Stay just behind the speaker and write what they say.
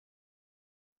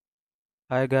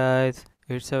Hi guys,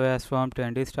 it's Avas from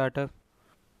Trendy Startup.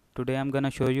 Today I'm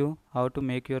gonna show you how to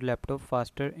make your laptop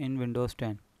faster in Windows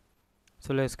 10.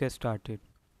 So let's get started.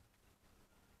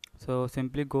 So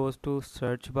simply goes to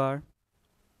search bar,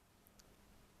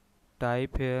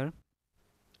 type here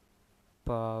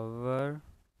power,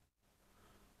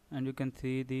 and you can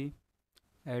see the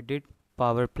edit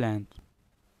power plans.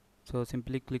 So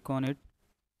simply click on it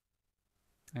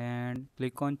and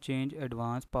click on change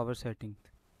advanced power settings.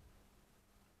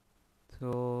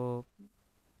 So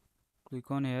click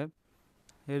on here.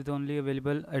 Here is only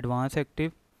available advanced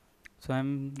active. So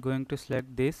I'm going to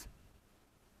select this.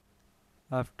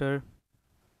 After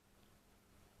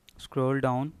scroll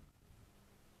down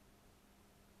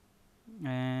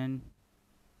and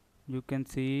you can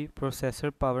see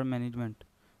processor power management.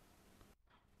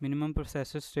 Minimum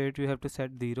processor state you have to set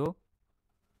 0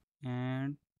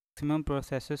 and maximum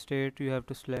processor state you have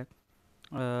to select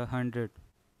 100.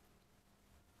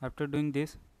 After doing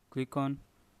this, click on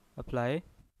apply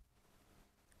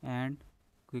and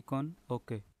click on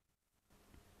OK.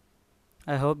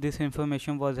 I hope this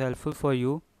information was helpful for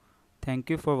you.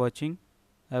 Thank you for watching.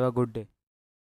 Have a good day.